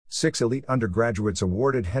6 elite undergraduates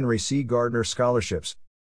awarded Henry C. Gardiner scholarships.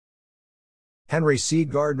 Henry C.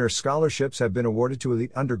 Gardiner scholarships have been awarded to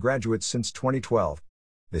elite undergraduates since 2012.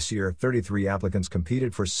 This year, 33 applicants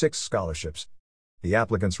competed for 6 scholarships. The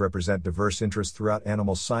applicants represent diverse interests throughout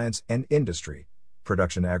animal science and industry,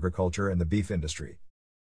 production agriculture, and the beef industry.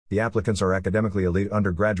 The applicants are academically elite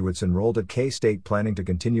undergraduates enrolled at K-State planning to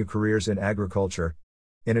continue careers in agriculture.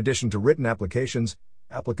 In addition to written applications,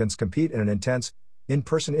 applicants compete in an intense,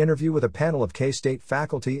 in-person interview with a panel of K-State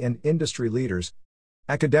faculty and industry leaders.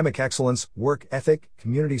 Academic excellence, work ethic,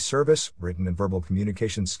 community service, written and verbal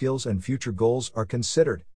communication skills, and future goals are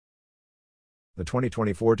considered. The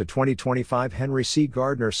 2024 to 2025 Henry C.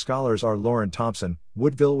 Gardiner Scholars are Lauren Thompson,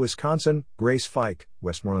 Woodville, Wisconsin; Grace Fike,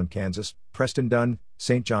 Westmoreland, Kansas; Preston Dunn,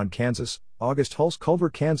 St. John, Kansas; August Hulse, Culver,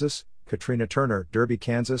 Kansas; Katrina Turner, Derby,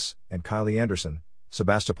 Kansas; and Kylie Anderson,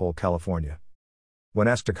 Sebastopol, California. When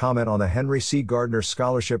asked to comment on the Henry C. Gardiner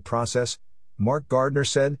scholarship process, Mark Gardiner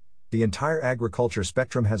said, "The entire agriculture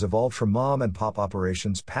spectrum has evolved from mom and pop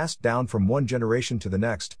operations passed down from one generation to the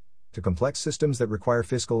next, to complex systems that require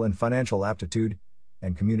fiscal and financial aptitude,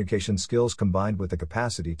 and communication skills combined with the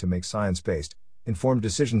capacity to make science-based, informed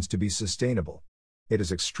decisions to be sustainable. It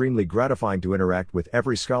is extremely gratifying to interact with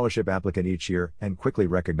every scholarship applicant each year and quickly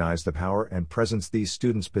recognize the power and presence these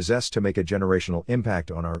students possess to make a generational impact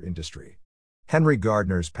on our industry." Henry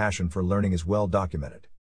Gardiner's passion for learning is well documented.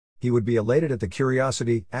 He would be elated at the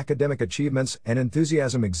curiosity, academic achievements, and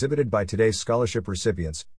enthusiasm exhibited by today's scholarship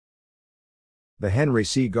recipients. The Henry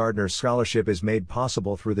C. Gardiner Scholarship is made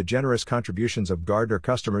possible through the generous contributions of Gardiner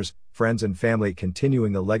customers, friends, and family,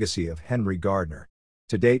 continuing the legacy of Henry Gardiner.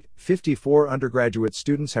 To date, 54 undergraduate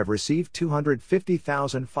students have received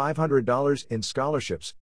 $250,500 in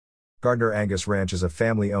scholarships. Gardiner Angus Ranch is a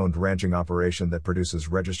family-owned ranching operation that produces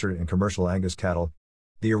registered and commercial Angus cattle.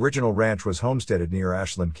 The original ranch was homesteaded near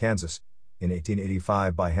Ashland, Kansas, in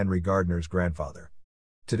 1885 by Henry Gardiner's grandfather.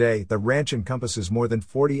 Today, the ranch encompasses more than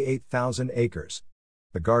 48,000 acres.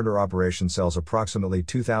 The Gardiner operation sells approximately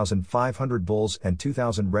 2,500 bulls and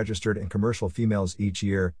 2,000 registered and commercial females each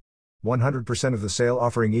year. 100% of the sale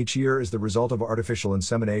offering each year is the result of artificial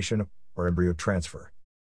insemination or embryo transfer.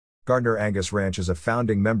 Gardiner Angus Ranch is a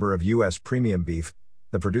founding member of U.S. Premium Beef,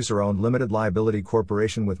 the producer-owned limited liability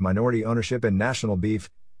corporation with minority ownership in National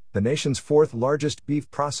Beef, the nation's fourth largest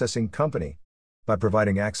beef processing company. By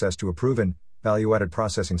providing access to a proven, value-added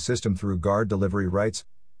processing system through GARD delivery rights,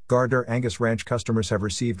 Gardiner Angus Ranch customers have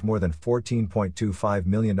received more than $14.25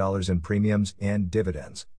 million in premiums and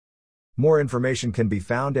dividends. More information can be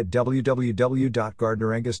found at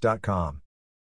www.gardnerangus.com.